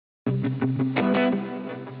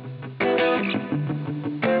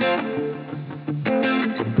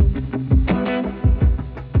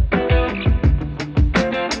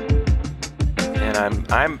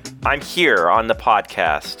I'm here on the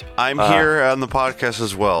podcast. I'm here on the podcast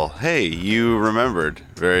as well. Hey, you remembered.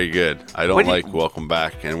 Very good. I don't like welcome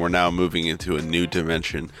back, and we're now moving into a new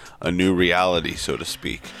dimension, a new reality, so to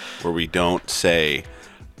speak, where we don't say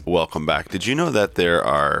welcome back. Did you know that there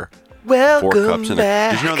are Welcome 4 cups in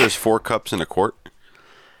back. Did you know there's 4 cups in a quart?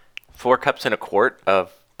 4 cups in a quart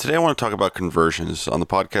of... Today I want to talk about conversions. On the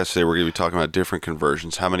podcast today, we're going to be talking about different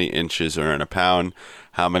conversions. How many inches are in a pound?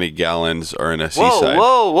 How many gallons are in a seaside?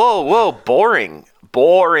 Whoa. Boring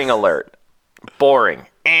alert. Boring.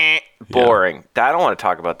 Boring. Yeah. I don't want to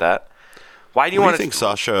talk about that. Why do you want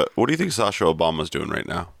to... What do you think Sasha Obama's doing right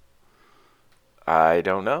now? I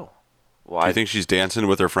don't know. Why? Do you think she's dancing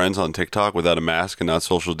with her friends on TikTok without a mask and not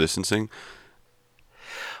social distancing?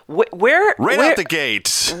 Where out the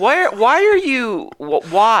gate. Why are you?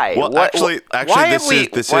 Why? Well, actually,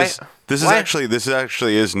 this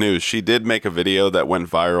actually is news. She did make a video that went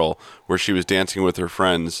viral where she was dancing with her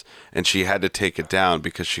friends, and she had to take it down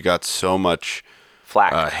because she got so much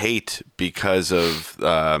flack, hate because of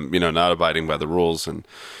not abiding by the rules. And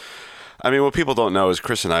I mean, what people don't know is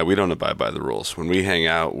Chris and I, we don't abide by the rules. When we hang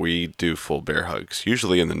out, we do full bear hugs,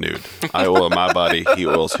 usually in the nude. I oil my body, he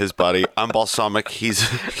oils his body. I'm balsamic, he's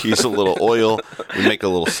a little oil. We make a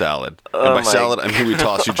little salad. And by salad, I mean we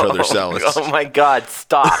toss each other salads. Oh my God,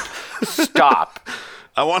 stop.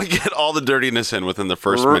 I want to get all the dirtiness in within the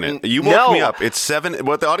first minute. You woke me up. It's 7.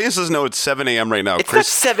 What the audience doesn't know, it's 7 a.m. right now. It's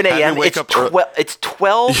Chris not 7 a.m. It's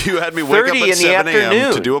 12. You had me wake up at 7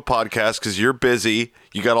 a.m. to do a podcast because you're busy.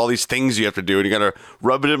 You got all these things you have to do, and you got to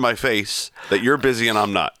rub it in my face that you're busy and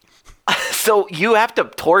I'm not. So you have to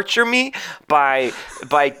torture me by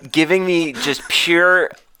giving me just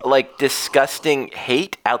pure, like, disgusting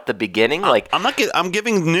hate out the beginning. Like, I'm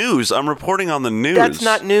giving news. I'm reporting on the news. That's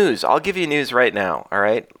not news. I'll give you news right now. All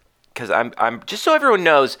right, because I'm just so everyone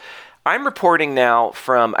knows. I'm reporting now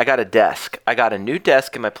from. I got a desk. I got a new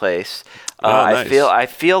desk in my place. Nice. I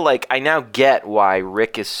feel like I now get why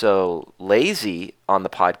Rick is so lazy on the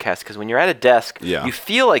podcast, because when you're at a desk, you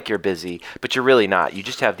feel like you're busy, but you're really not. You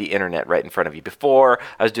just have the internet right in front of you. Before,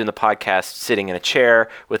 I was doing the podcast sitting in a chair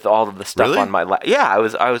with all of the stuff on my lap. Yeah, I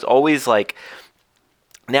was always like.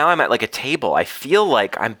 Now I'm at like a table. I feel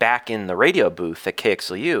like I'm back in the radio booth at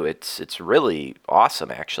KXLU. It's really awesome,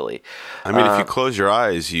 actually. I mean, if you close your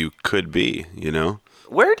eyes, you could be,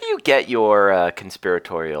 Where do you get your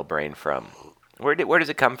conspiratorial brain from? Where does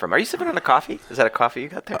it come from? Are you sipping on a coffee? Is that a coffee you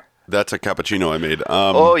got there? That's a cappuccino I made.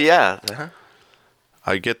 Oh, yeah. Uh-huh.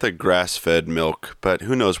 I get the grass-fed milk, but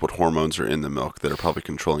who knows what hormones are in the milk that are probably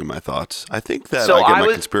controlling my thoughts. I think that I get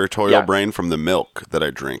my conspiratorial brain from the milk that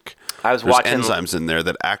I drink. There's enzymes in there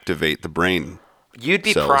that activate the brain. You'd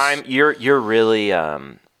be cells. prime. You're really.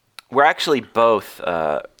 We're actually both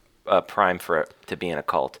prime to be in a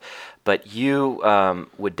cult, but you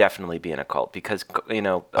would definitely be in a cult because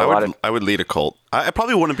I would lead a cult. I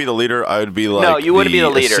probably wouldn't be the leader. I would be like no, you wouldn't be the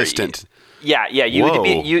leader. Assistant. Yeah, you would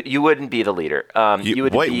be. You wouldn't be the leader. You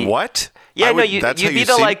would wait, be, what? Yeah, you'd be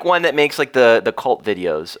the like one that makes like the cult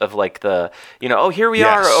videos of like the here we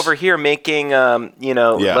are over here making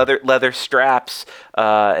leather straps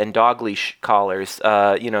and dog leash collars.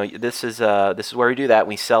 This is where we do that.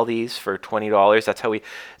 We sell these for $20.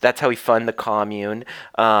 That's how we fund the commune.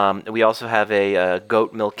 We also have a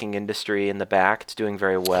goat milking industry in the back. It's doing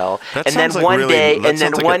very well. And then one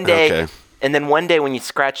day. And then one day when you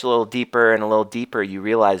scratch a little deeper and a little deeper, you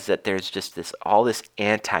realize that there's just all this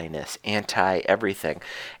anti-ness, anti-everything,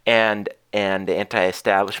 and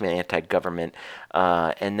anti-establishment, anti-government,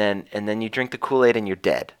 and then you drink the Kool-Aid and you're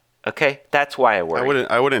dead. Okay, that's why I worry.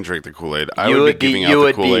 I wouldn't drink the Kool-Aid. I would be giving out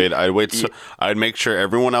the Kool-Aid. I'd make sure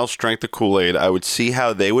everyone else drank the Kool-Aid. I would see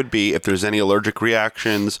how they would be, if there's any allergic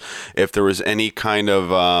reactions, if there was any kind of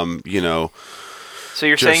So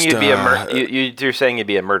you're saying you'd be you're saying you'd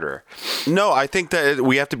be a murderer? No, I think that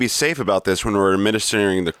we have to be safe about this when we're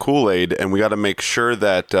administering the Kool-Aid, and we got to make sure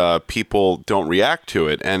that people don't react to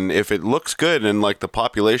it. And if it looks good and like the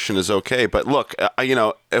population is okay, but look,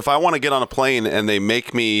 if I want to get on a plane and they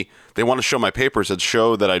want to show my papers that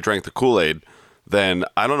show that I drank the Kool-Aid, then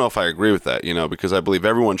I don't know if I agree with that, because I believe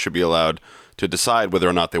everyone should be allowed to decide whether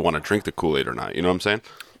or not they want to drink the Kool-Aid or not. You know what I'm saying?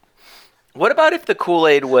 What about if the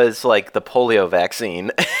Kool-Aid was like the polio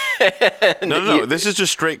vaccine? No. This is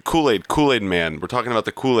just straight Kool-Aid. Kool-Aid Man. We're talking about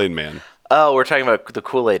the Kool-Aid Man. Oh, we're talking about the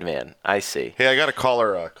Kool-Aid Man. I see. Hey, I got a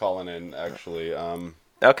caller calling in, actually.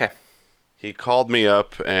 Okay. He called me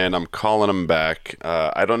up, and I'm calling him back.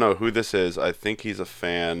 I don't know who this is. I think he's a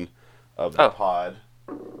fan of the pod.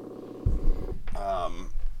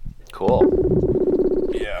 Cool.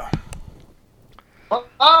 Yeah.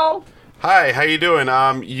 Hello? Hi, how you doing?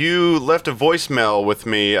 You left a voicemail with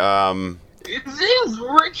me. Is this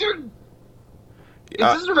Richard? Is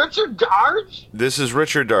this Richard Darge? This is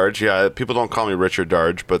Richard Darge. Yeah, people don't call me Richard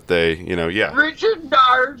Darge, but they, yeah. Richard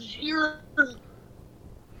Darge, you're an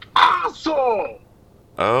asshole.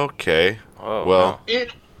 Okay. Oh, well, an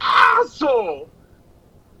asshole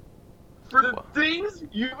for the things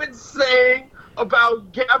you've been saying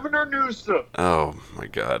about Gavin Newsom. Oh my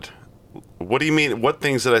God. What do you mean? What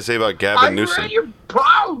things did I say about Gavin Newsom? I read your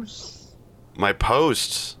posts. My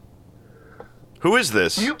posts? Who is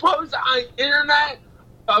this? You post on internet.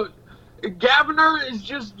 Governor is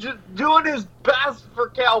just doing his best for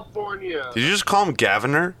California. Did you just call him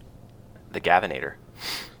Governor? The Gavinator.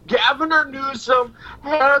 Governor Newsom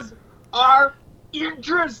has our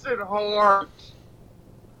interest at heart.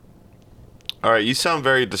 All right, you sound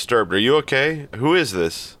very disturbed. Are you okay? Who is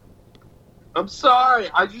this? I'm sorry.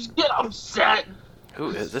 I just get upset. Who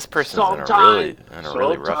is this person? In a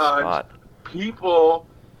really rough spot. People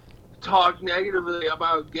talk negatively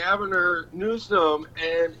about Governor Newsom,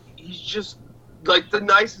 and he's just like the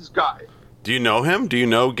nicest guy. Do you know him? Do you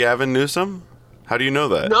know Gavin Newsom? How do you know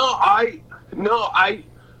that?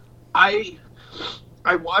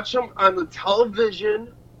 I watch him on the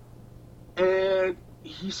television, and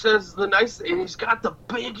he says the nice, and he's got the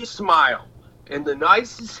biggest smile and the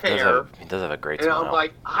nicest hair. He does have a great smile. smile. And I'm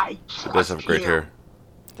like, I trust him. He does have great hair.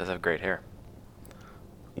 He does have great hair.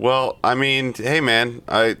 Well, I mean, hey man,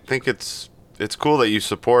 I think it's cool that you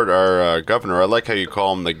support our governor. I like how you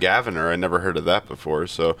call him the Gaviner. I never heard of that before,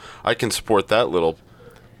 so I can support that little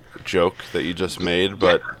joke that you just made.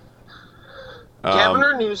 But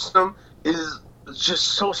Governor Newsom is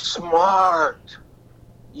just so smart.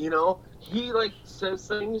 He says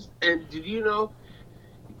things, and did you know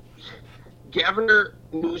Governor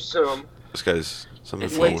Newsom? This guy's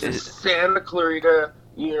something went to Santa Clarita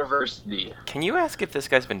University. Can you ask if this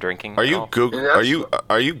guy's been drinking? Are you Are you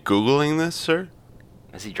Googling this, sir?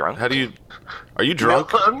 Is he drunk? Are you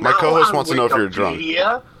drunk? No, My co-host wants to know if you're drunk.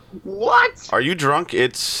 What? Are you drunk?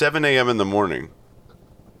 It's 7 a.m. in the morning.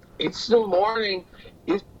 It's the morning.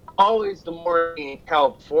 It's always the morning in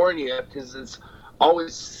California because it's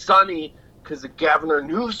always sunny because Governor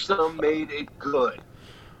Newsom made it good.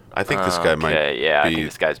 I think this guy might be... I think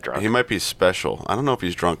this guy's drunk. He might be special. I don't know if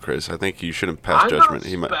he's drunk, Chris. I think you shouldn't pass judgment.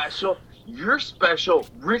 I'm not special. You're special.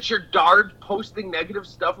 Richard Darge posting negative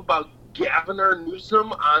stuff about Governor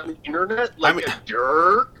Newsom on the internet a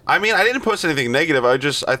jerk. I mean, I didn't post anything negative. I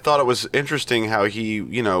thought it was interesting how he,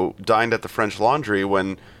 dined at the French Laundry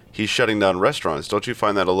when he's shutting down restaurants. Don't you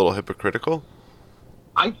find that a little hypocritical?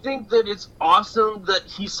 I think that it's awesome that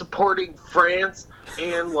he's supporting France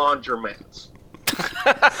and laundromats.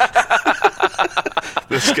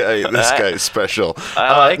 This guy is special.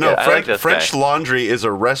 I like it. French Laundry is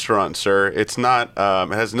a restaurant, sir. It's not.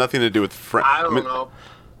 It has nothing to do with French. I don't know.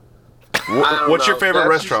 What's your favorite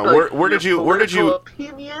restaurant? Where did you?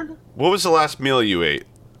 Opinion? What was the last meal you ate?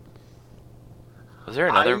 Was there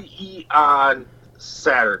another? I eat on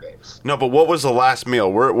Saturdays. No, but what was the last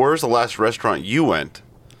meal? Where was the last restaurant you went?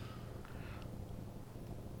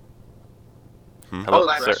 Oh,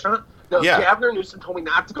 that restaurant? No, yeah. Governor Newsom told me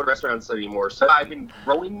not to go to restaurants anymore, so I've been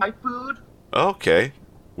growing my food. Okay.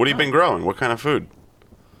 What have you been growing? What kind of food?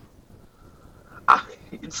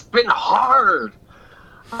 It's been hard.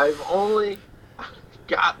 I've only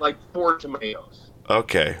got 4 tomatoes.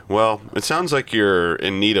 Okay. Well, it sounds like you're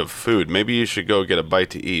in need of food. Maybe you should go get a bite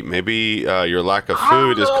to eat. Maybe your lack of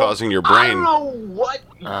food is causing your brain. I don't know what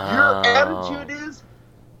your attitude is.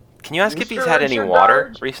 Can you ask if he's had any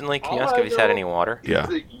water recently? Can you ask if he's had any water? Yeah.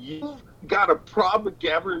 You've got a problem with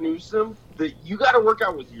Gavin Newsom that you got to work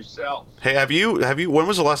out with yourself. Hey, have you? When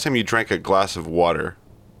was the last time you drank a glass of water?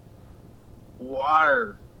 Water.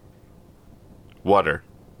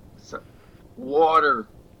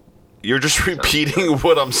 You're just repeating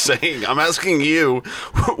what I'm saying. I'm asking you,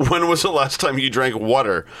 when was the last time you drank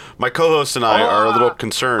water? My co-host and I are a little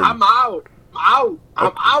concerned. I'm out. I'm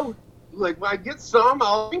out. When I get some,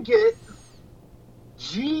 I'll drink it.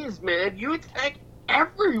 Jeez, man, you attack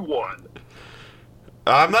everyone.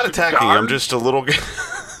 I'm not attacking you. I'm just a little.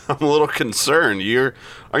 I'm a little concerned.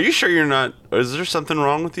 Are you sure you're not? Is there something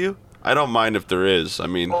wrong with you? I don't mind if there is. I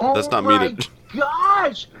mean, that's not me to.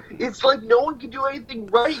 Gosh, it's like no one can do anything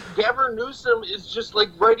right. Gavin Newsom is just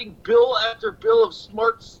writing bill after bill of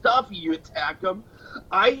smart stuff. You attack him.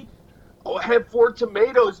 I have 4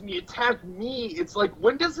 tomatoes and you attack me. It's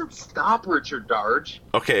when does it stop, Richard Darge?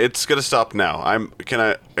 Okay, it's gonna stop now. Can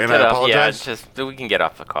I apologize? Yeah, we can get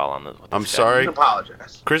off the call on this. I'm sorry. You can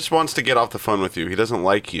apologize. Chris wants to get off the phone with you. He doesn't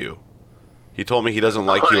like you. He told me he doesn't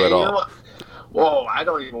like you at all. Whoa, I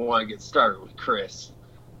don't even want to get started with Chris.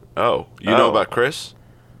 Oh, you know about Chris?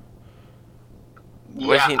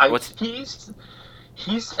 Yeah,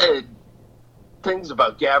 he said things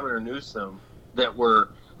about Gavin Newsom that were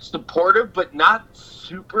supportive, but not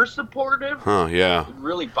super supportive. Huh, yeah. It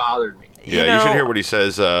really bothered me. Yeah, you should hear what he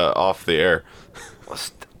says off the air.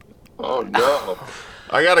 Oh, no.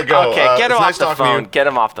 I gotta go. Okay, get him off nice the phone. Get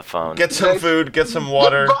him off the phone. Get some food, get some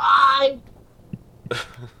water. Goodbye!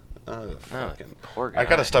 Poor guy. I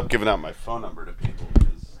gotta stop giving out my phone number to people.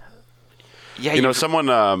 Yeah, you know,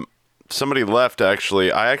 somebody left,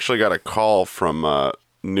 actually. I actually got a call from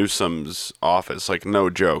Newsom's office. Like, no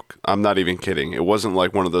joke. I'm not even kidding. It wasn't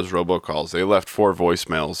like one of those robocalls. They left 4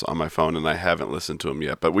 voicemails on my phone, and I haven't listened to them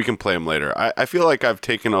yet. But we can play them later. I feel like I've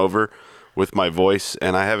taken over with my voice,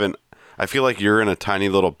 and I feel like you're in a tiny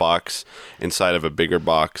little box inside of a bigger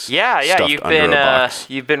box. Yeah,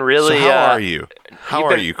 you've been really. So how are you? How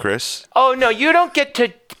are you, Chris? Oh no, you don't get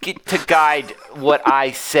to guide what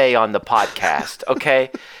I say on the podcast,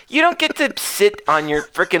 okay? You don't get to sit on your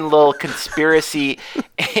freaking little conspiracy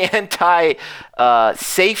anti-safety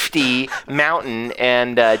mountain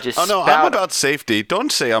and just. Oh no, I'm about safety.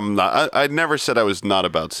 Don't say I'm not. I never said I was not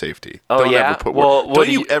about safety. Oh don't yeah. Don't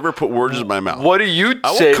you ever put words in my mouth? What do you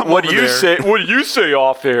say? What do you say? What do you say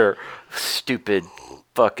off air? Stupid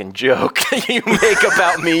fucking joke you make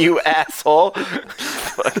about me, you asshole.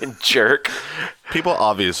 Fucking jerk. People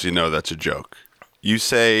obviously know that's a joke. You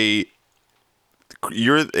say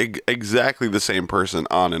you're exactly the same person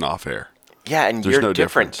on and off air. Yeah, and There's you're no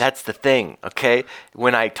different. difference. That's the thing, okay?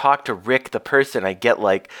 When I talk to Rick, the person, I get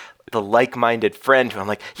like the like-minded friend who I'm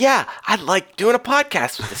like, yeah, I'd like doing a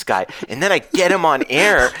podcast with this guy. And then I get him on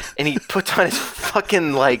air, and he puts on his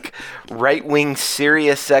fucking like right-wing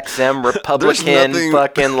Sirius XM Republican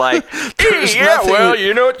fucking like, well,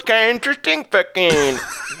 you know, it's kind of interesting, fucking.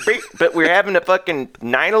 But we're having a fucking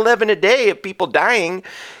 9/11 a day of people dying.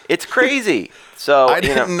 It's crazy. So I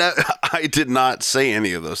did not say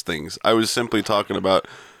any of those things. I was simply talking about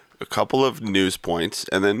a couple of news points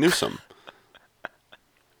and then Newsom.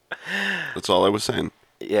 That's all I was saying.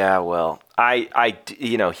 Yeah, well, it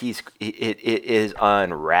is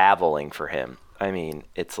unraveling for him. I mean,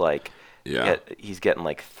 it's like, he's getting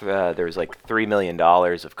like, there's like $3 million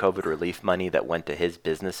of COVID relief money that went to his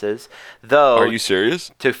businesses. Though, are you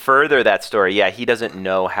serious? To further that story, yeah, he doesn't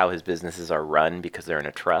know how his businesses are run because they're in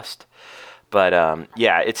a trust. But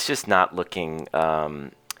yeah, it's just not looking.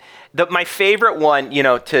 My favorite one, you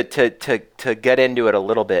know, to get into it a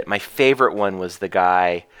little bit, my favorite one was the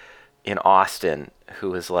guy in Austin who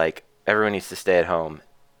was like, everyone needs to stay at home,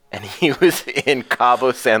 and he was in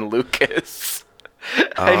Cabo San Lucas.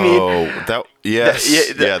 I mean, that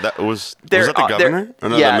was that the governor or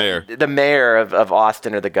no, the mayor? The mayor of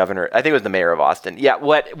Austin, or the governor. I think it was the mayor of Austin. Yeah.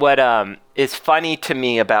 What is funny to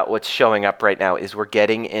me about what's showing up right now is we're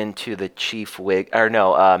getting into the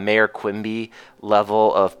Mayor Quimby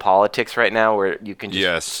level of politics right now, where you can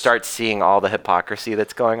just start seeing all the hypocrisy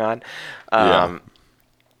that's going on.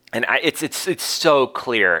 And it's so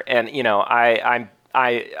clear. And you know, I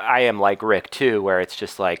am like Rick too, where it's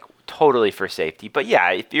just like totally for safety. But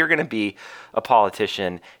yeah, if you're going to be a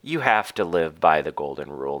politician, you have to live by the golden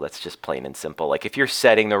rule. That's just plain and simple. Like, if you're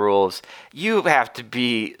setting the rules, you have to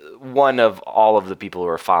be one of all of the people who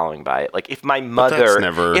are following by it. Like, if my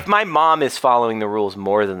mom is following the rules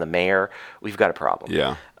more than the mayor, we've got a problem.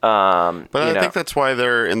 Yeah. But I think that's why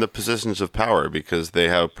they're in the positions of power, because they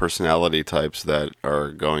have personality types that are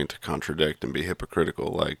going to contradict and be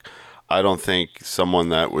hypocritical. Like, I don't think someone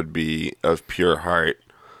that would be of pure heart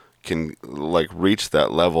can like reach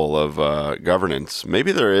that level of governance.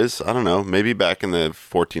 Maybe there is. I don't know. Maybe back in the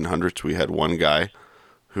 1400s we had one guy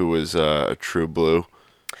who was a true blue.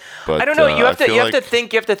 But I don't know. You have to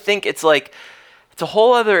think. It's like it's a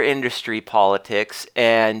whole other industry, politics,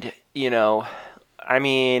 and you know, I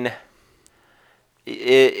mean,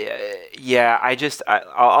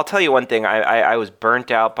 I'll tell you one thing. I was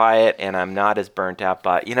burnt out by it, and I'm not as burnt out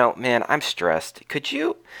by it. You know, man, I'm stressed. Could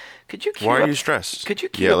you Why are you stressed? Could you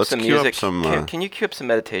cue up some music? Can you cue up some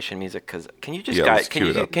meditation music? Because can you just guide?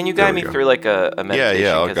 Can you guide me through like a meditation?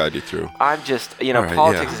 Yeah, I'll guide you through. I'm just,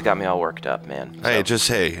 politics has got me all worked up, man.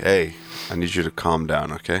 So. Hey, I need you to calm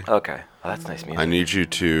down, okay? Okay. Oh, that's nice music. I need you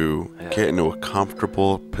to get into a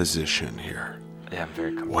comfortable position here. Yeah, I'm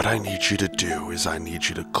very comfortable. What I need you to do is I need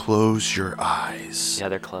you to close your eyes. Yeah,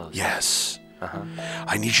 they're closed. Yes.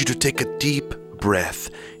 I need you to take a deep breath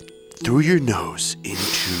through your nose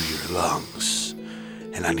into your lungs,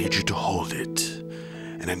 and I need you to hold it,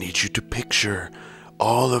 and I need you to picture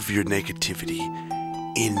all of your negativity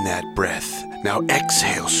in that breath. Now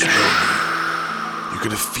exhale slowly. You're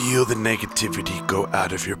gonna feel the negativity go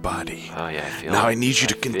out of your body. Oh yeah, I feel Now it. I need you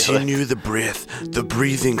to continue the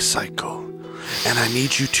breathing cycle. And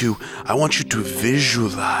I want you to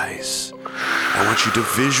visualize. I want you to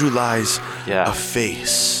visualize a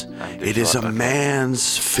face. It is a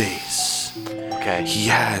man's face. Okay. He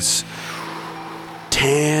has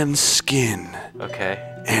tan skin. Okay.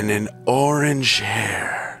 And an orange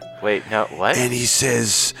hair. Wait, no, what? And he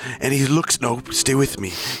says, stay with me.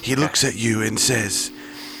 He looks at you and says,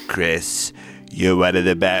 Chris, you're one of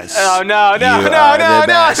the best. Oh, no. You're the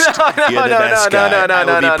best guy. I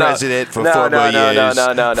will be president for 4 more years.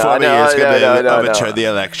 4 more years going to overturn the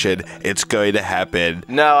election. It's going to happen.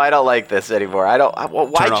 No, I don't like this anymore. I don't.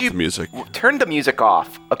 Turn off the music. Turn the music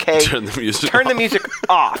off, okay? Turn the music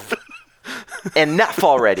off. Enough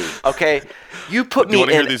already, okay? You put me you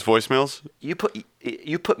want to in hear these voicemails? You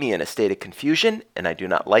put me in a state of confusion, and I do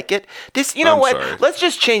not like it. You know what? Sorry. Let's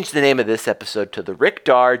just change the name of this episode to the Rick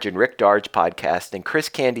Darge and Rick Darge podcast, and Chris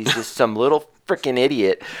Candy's just some little freaking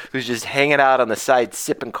idiot who's just hanging out on the side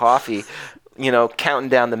sipping coffee, counting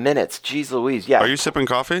down the minutes. Jeez Louise, yeah. Are you sipping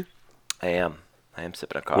coffee? I am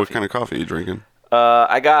sipping a coffee. What kind of coffee are you drinking?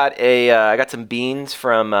 I got some beans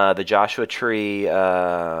from the Joshua Tree.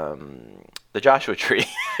 The Joshua Tree.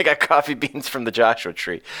 I got coffee beans from the Joshua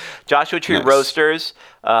Tree. Joshua Tree Nice. Roasters,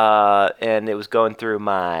 and it was going through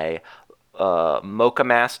my Mocha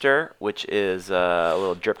Master, which is a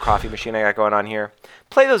little drip coffee machine I got going on here.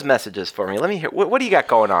 Play those messages for me. Let me hear. What do you got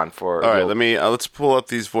going on for? All right, let's pull up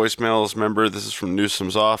these voicemails. Remember, this is from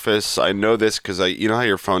Newsom's office. I know this because you know how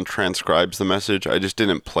your phone transcribes the message. I just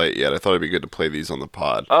didn't play it yet. I thought it'd be good to play these on the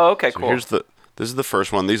pod. Oh, okay, so cool. This is the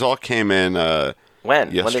first one. These all came in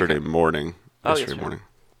when? yesterday morning. Yesterday Morning.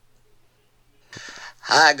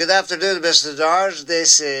 Hi, good afternoon, Mr. Darge.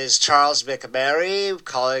 This is Charles McMurray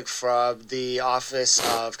calling from the office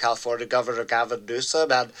of California Governor Gavin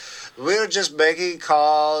Newsom, and we're just making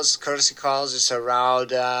courtesy calls just around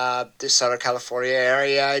the Southern California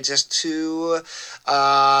area just to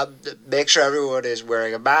make sure everyone is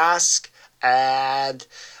wearing a mask and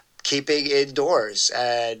keeping indoors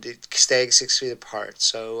and staying 6 feet apart.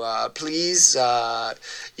 So please,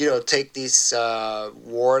 take these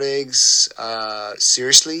warnings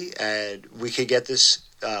seriously, and we can get this.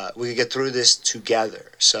 We can get through this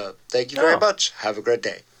together. So thank you very much. Have a great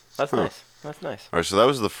day. That's nice. That's nice. All right, so that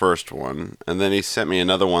was the first one, and then he sent me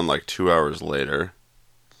another one like 2 hours later.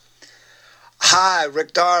 Hi,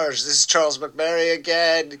 Rick Darge. This is Charles McMurray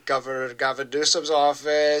again, Governor Gavin Newsom's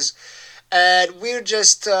office. And we're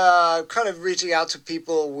just kind of reaching out to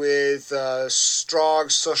people with strong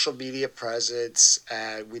social media presence.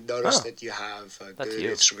 And we noticed that you have a good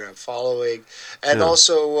Instagram following and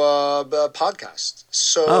also a podcast.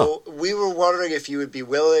 So we were wondering if you would be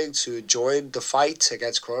willing to join the fight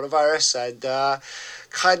against coronavirus and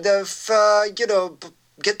kind of,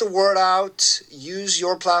 get the word out, use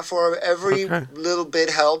your platform. Every little bit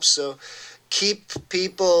helps. So keep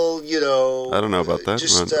people, I don't know about that.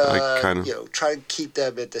 Just, try to keep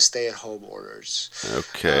them at the stay-at-home orders.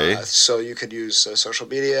 Okay. So you could use social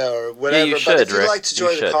media or whatever. Yeah, you but should, if you'd Rick. like to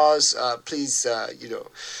join the cause, please,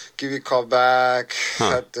 give me a call back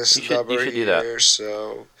at this number you should do here. that.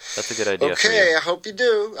 So that's a good idea. Okay, I hope you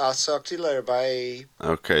do. I'll talk to you later. Bye.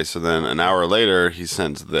 Okay, so then an hour later, he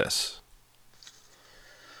sends this.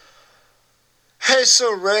 Hey,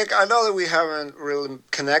 so Rick, I know that we haven't really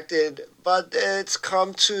connected, but it's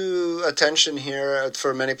come to attention here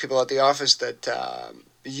for many people at the office that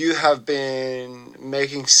you have been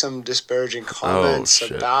making some disparaging comments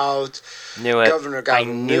about Governor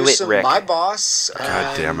Gavin Newsom, my boss,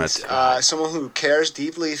 God damn it. Someone who cares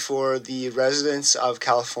deeply for the residents of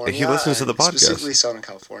California. He listens to the podcast. Specifically Southern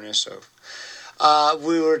California, so...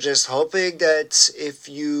 we were just hoping that if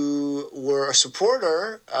you were a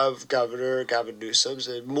supporter of Governor Gavin Newsom,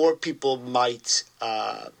 that more people might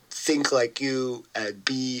think like you and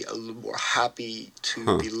be a little more happy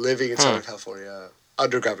to be living in Southern California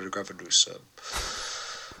under Governor Gavin Newsom.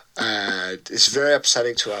 And it's very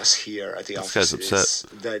upsetting to us here at the office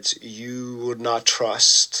that you would not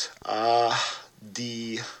trust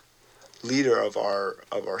the leader of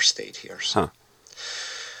our state here. So.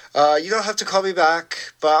 You don't have to call me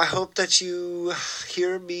back, but I hope that you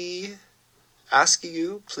hear me asking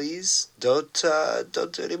you, please don't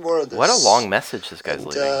do any more of this. What a long message this guy's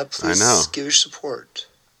leaving. Please I know. give your support.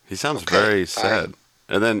 He sounds very sad.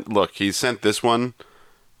 And then, look, he sent this one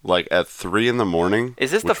like at 3 a.m.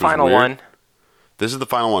 Is this the final one? This is the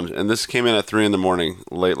final one, and this came in at 3 a.m.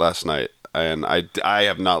 late last night, and I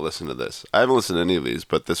have not listened to this. I haven't listened to any of these,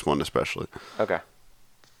 but this one especially. Okay.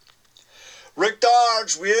 Rick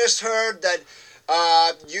Darge, we just heard that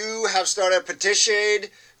You have started a petition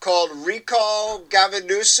called Recall Gavin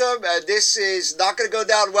Newsom, and this is not going to go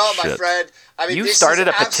down well, my friend. I mean, this started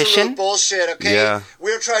is a petition? absolute bullshit, okay? Yeah.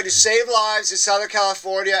 We're trying to save lives in Southern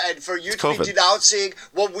California, and for you to be denouncing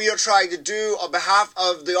what we are trying to do on behalf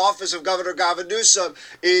of the office of Governor Gavin Newsom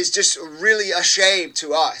is just really a shame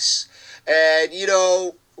to us. And, you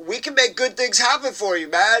know, we can make good things happen for you,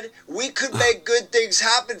 man. We could make good things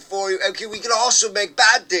happen for you. Okay, we can also make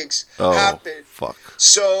bad things happen. Fuck.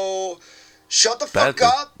 So, shut the fuck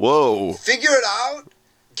up. Whoa. Figure it out.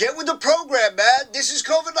 Get with the program, man. This is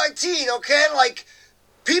COVID-19, okay? Like,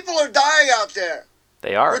 people are dying out there.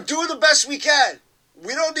 They are. We're doing the best we can.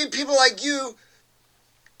 We don't need people like you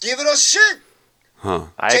giving us shit. Huh.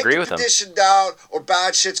 I agree with them. Take the petition down or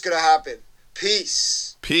bad shit's gonna happen.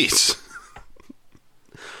 Peace. Peace.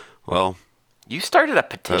 Well, you started a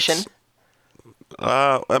petition?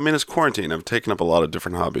 I mean, it's quarantine. I've taken up a lot of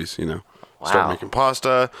different hobbies, you know. Wow. Started making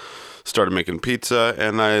pasta, started making pizza,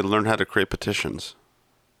 and I learned how to create petitions.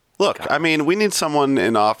 Look, I mean, we need someone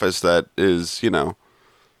in office that is, you know,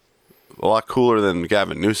 a lot cooler than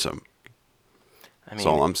Gavin Newsom. That's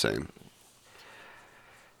all I'm saying.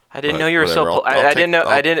 I didn't know you were so. I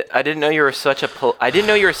didn't know you were such a. I didn't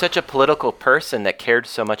know you were such a political person that cared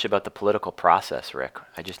so much about the political process, Rick.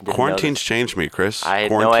 I just didn't. Quarantine's changed me, Chris. I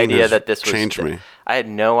had no idea that this was changed me. I had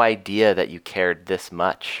no idea that you cared this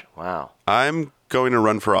much. Wow. I'm going to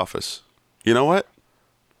run for office. You know what?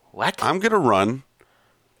 What? I'm going to run.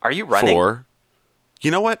 Are you running? For,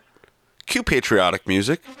 you know what? Cue patriotic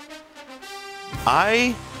music.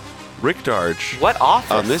 Rick Darge. What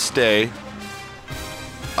office? On this day,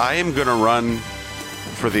 I am going to run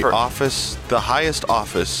for the office, the highest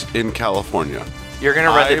office in California. You're going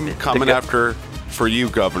to run. I'm coming after for you,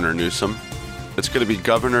 Governor Newsom. It's going to be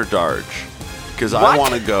Governor Darge. Because I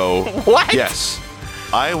want to go. What? Yes.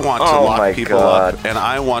 I want to lock people up, and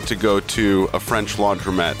I want to go to a French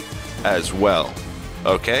laundromat as well.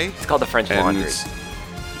 Okay? It's called the French Laundry.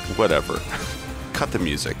 Whatever. Cut the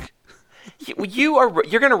music. You're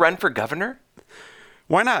going to run for governor?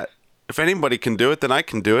 Why not? If anybody can do it, then I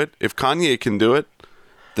can do it. If Kanye can do it,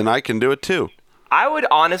 then I can do it too. I would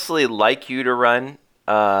honestly like you to run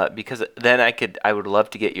because then I would love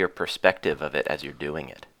to get your perspective of it as you're doing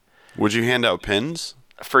it. Would you hand out pins?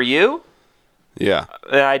 For you? Yeah.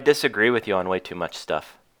 I disagree with you on way too much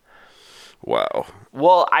stuff. Wow.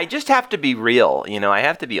 Well, I just have to be real. You know, I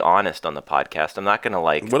have to be honest on the podcast. I'm not going to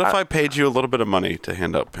What if I paid you a little bit of money to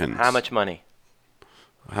hand out pins? How much money?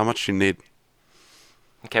 How much you need?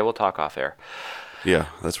 Okay, we'll talk off air. Yeah,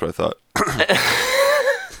 that's what I thought.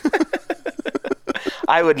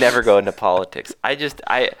 I would never go into politics.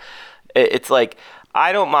 It's like,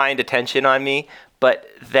 I don't mind attention on me, but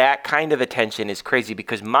that kind of attention is crazy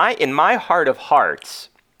because in my heart of hearts,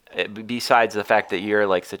 besides the fact that you're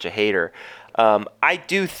like such a hater, I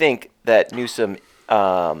do think that Newsom,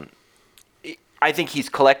 I think he's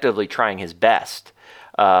collectively trying his best.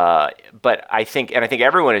 But I think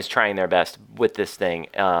everyone is trying their best with this thing.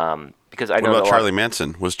 Because I know. What about Charlie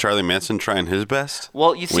Manson? Was Charlie Manson trying his best?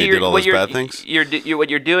 Well, you see, what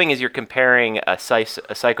you're doing is you're comparing a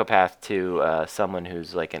psychopath to someone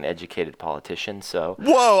who's like an educated politician. So.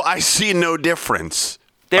 Whoa! I see no difference.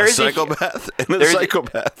 There is a psychopath and a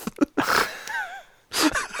psychopath.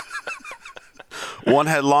 One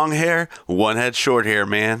had long hair. One had short hair.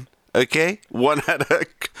 Man. Okay. One had a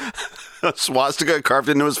swastika carved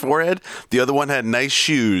into his forehead. The other one had nice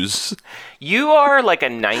shoes. You are like a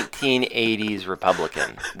 1980s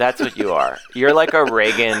Republican. That's what you are. You're like a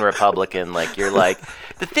Reagan Republican. Like you're like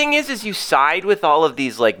the thing is you side with all of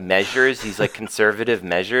these like measures, these like conservative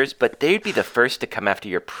measures, but they'd be the first to come after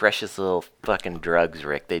your precious little fucking drugs,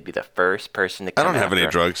 Rick. They'd be the first person to come after. I don't have any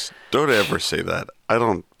drugs. Don't ever say that. I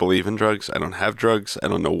don't believe in drugs. I don't have drugs. I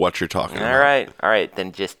don't know what you're talking about. All right.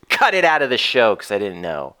 Then just cut it out of the show because I didn't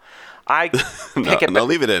know. No,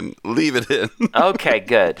 leave it in. Leave it in. Okay,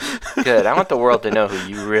 good. I want the world to know who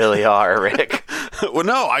you really are, Rick. Well,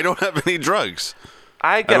 no, I don't have any drugs.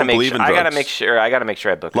 I gotta make sure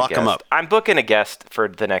I book a guest. Lock them up. I'm booking a guest for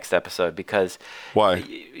the next episode because. Why?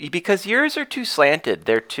 Because yours are too slanted.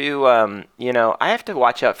 They're too. I have to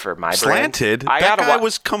watch out for my slanted. brand.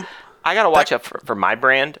 I gotta watch out for my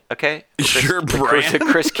brand, okay? Your brand? The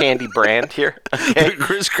Chris Candy brand here. Okay?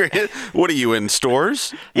 Chris Candy. What are you in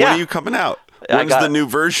stores? Yeah. When are you coming out? When's the new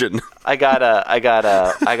version? I'm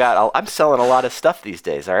selling a lot of stuff these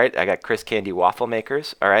days. All right, I got Chris Candy waffle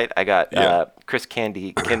makers. All right, I got Chris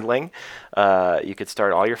Candy kindling. You could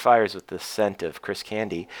start all your fires with the scent of Chris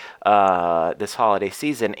Candy this holiday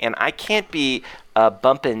season, and I can't be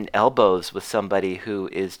bumping elbows with somebody who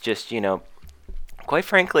is just quite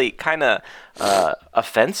frankly, kind of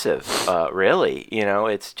offensive, really. You know,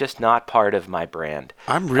 it's just not part of my brand.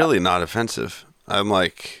 I'm really not offensive. I'm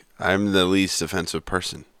the least offensive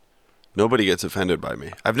person. Nobody gets offended by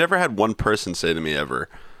me. I've never had one person say to me ever,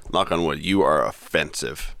 knock on wood, you are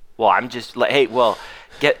offensive. Well, I'm just like, hey, well,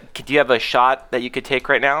 do you have a shot that you could take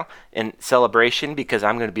right now in celebration? Because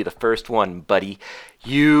I'm going to be the first one, buddy.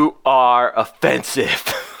 You are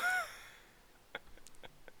offensive.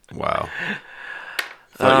 Wow.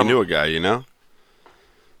 Thought you knew a guy, you know?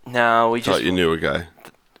 No, we just... Thought you knew a guy.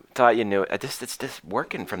 Thought you knew it. It's just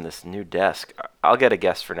working from this new desk. I'll get a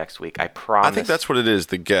guest for next week. I promise. I think that's what it is,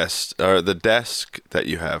 the guest, or the desk that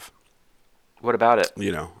you have. What about it?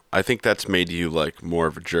 You know, I think that's made you, like, more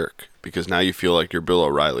of a jerk, because now you feel like you're Bill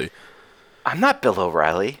O'Reilly. I'm not Bill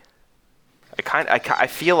O'Reilly. I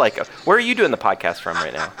feel like... Where are you doing the podcast from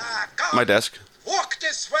right now? My desk. Walk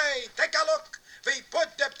this way. Take a look. We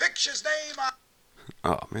put the picture's name on...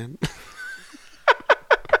 Oh, man.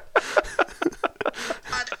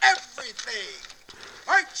 on everything.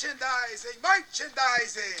 Merchandising,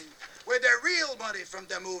 where the real money from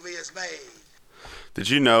the movie is made. Did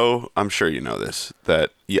you know, I'm sure you know this, that,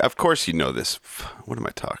 yeah, of course you know this. What am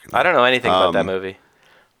I talking about? I don't know anything about that movie.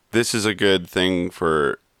 This is a good thing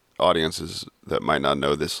for audiences that might not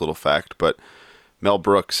know this little fact, but Mel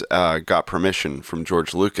Brooks got permission from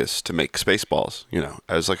George Lucas to make Spaceballs, you know,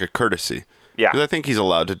 as like a courtesy. Yeah. 'Cause I think he's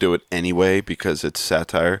allowed to do it anyway because it's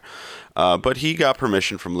satire. But he got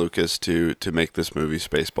permission from Lucas to make this movie,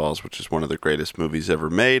 Spaceballs, which is one of the greatest movies ever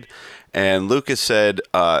made. And Lucas said,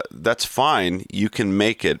 that's fine, you can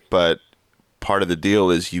make it, but part of the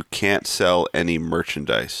deal is you can't sell any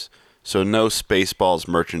merchandise. So no Spaceballs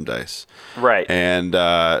merchandise. Right. And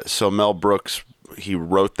so Mel Brooks, he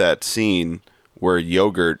wrote that scene where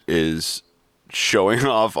Yogurt is showing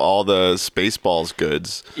off all the Spaceballs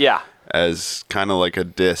goods. Yeah. As kind of like a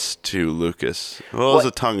diss to Lucas. Well, it was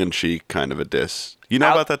a tongue-in-cheek kind of a diss. You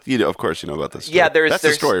know about that? You know, of course you know about this story. Yeah, that's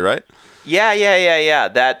the story, right? Yeah.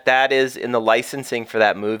 That is in the licensing for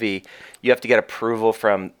that movie. You have to get approval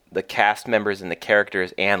from the cast members and the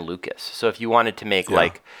characters and Lucas. So if you wanted to make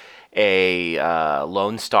like a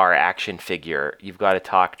Lone Star action figure, you've got to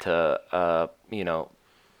talk to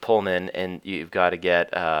Pullman, and you've got to get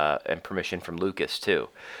and permission from Lucas too.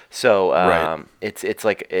 So right. It's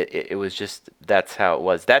like it was just, that's how it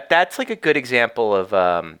was. That's like a good example of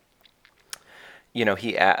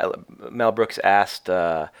Mel Brooks asked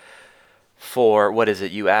for, what is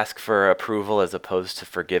it? You ask for approval as opposed to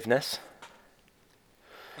forgiveness.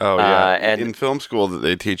 Oh yeah. And in film school,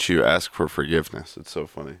 they teach you ask for forgiveness. It's so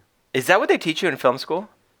funny. Is that what they teach you in film school?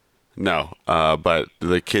 No, but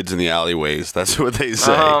the kids in the alleyways, that's what they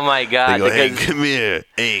say. Oh, my God. They go, hey, come here.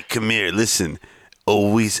 Hey, come here. Listen,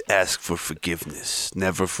 always ask for forgiveness,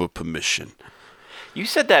 never for permission. You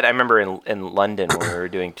said that, I remember, in London when we were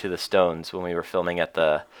doing To the Stones, when we were filming at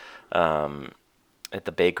the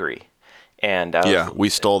bakery. And we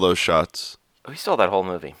stole those shots. We stole that whole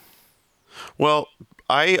movie. Well,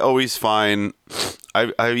 I always find,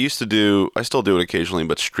 I still do it occasionally,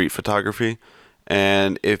 but street photography.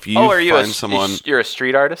 And if you find someone, you're a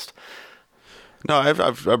street artist? No,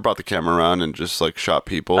 I've brought the camera around and just like shot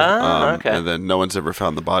people. Okay. And then no one's ever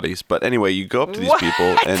found the bodies. But anyway, you go up to these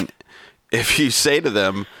people, and if you say to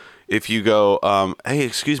them, if you go, hey,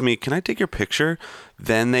 excuse me, can I take your picture?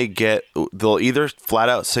 Then they'll either flat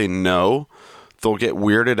out say no, they'll get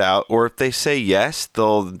weirded out, or if they say yes,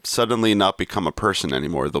 they'll suddenly not become a person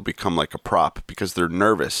anymore. They'll become like a prop because they're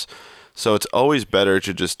nervous. So it's always better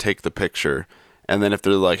to just take the picture. And then if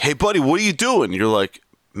they're like, hey, buddy, what are you doing? You're like,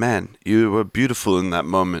 man, you were beautiful in that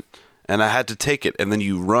moment, and I had to take it. And then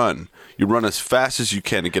you run. You run as fast as you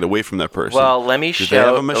can to get away from that person. Well, let me show. They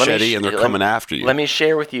have a machete, and they're coming after you. Let me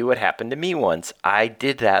share with you what happened to me once. I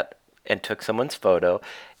did that and took someone's photo,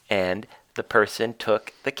 and the person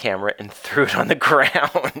took the camera and threw it on the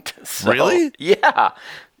ground. So, really? Yeah.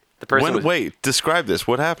 The person wait, describe this.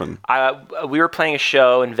 What happened? We were playing a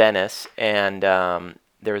show in Venice, and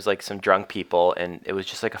there was like some drunk people, and it was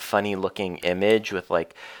just like a funny looking image with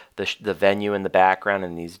like the venue in the background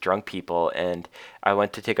and these drunk people. And I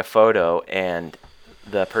went to take a photo, and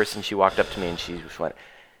the person, she walked up to me and she just went,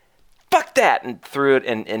 "Fuck that!" and threw it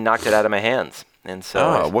and knocked it out of my hands. And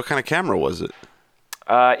so, what kind of camera was it?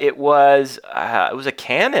 It was a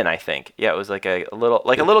Canon, I think. Yeah, it was like a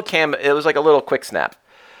little cam. It was like a little quick snap.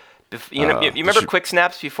 You remember quick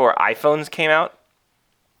snaps before iPhones came out?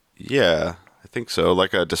 Yeah, I think so.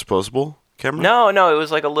 Like a disposable camera? No, it was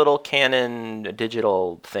like a little Canon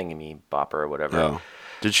digital thingy bopper or whatever. Oh.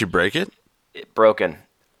 Did she break it? Broken.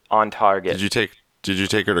 On target. Did you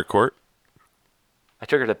take her to court? I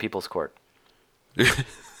took her to People's Court.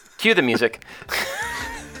 Cue the music.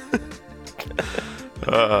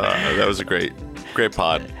 That was a great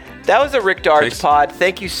pod. That was a Rick Darts pod.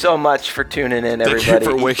 Thank you so much for tuning in, everybody. Thank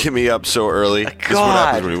you for waking me up so early. God. This is what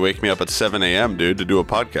happens when you wake me up at 7 a.m., dude, to do a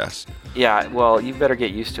podcast. Yeah, well, you better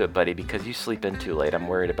get used to it, buddy, because you sleep in too late. I'm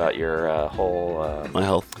worried about your whole... my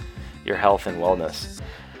health. Your health and wellness.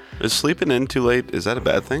 Is sleeping in too late, is that a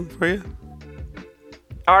bad thing for you?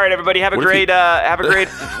 All right, everybody, have a great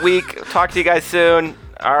week. Talk to you guys soon.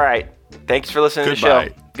 All right. Thanks for listening to the show.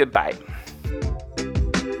 Goodbye.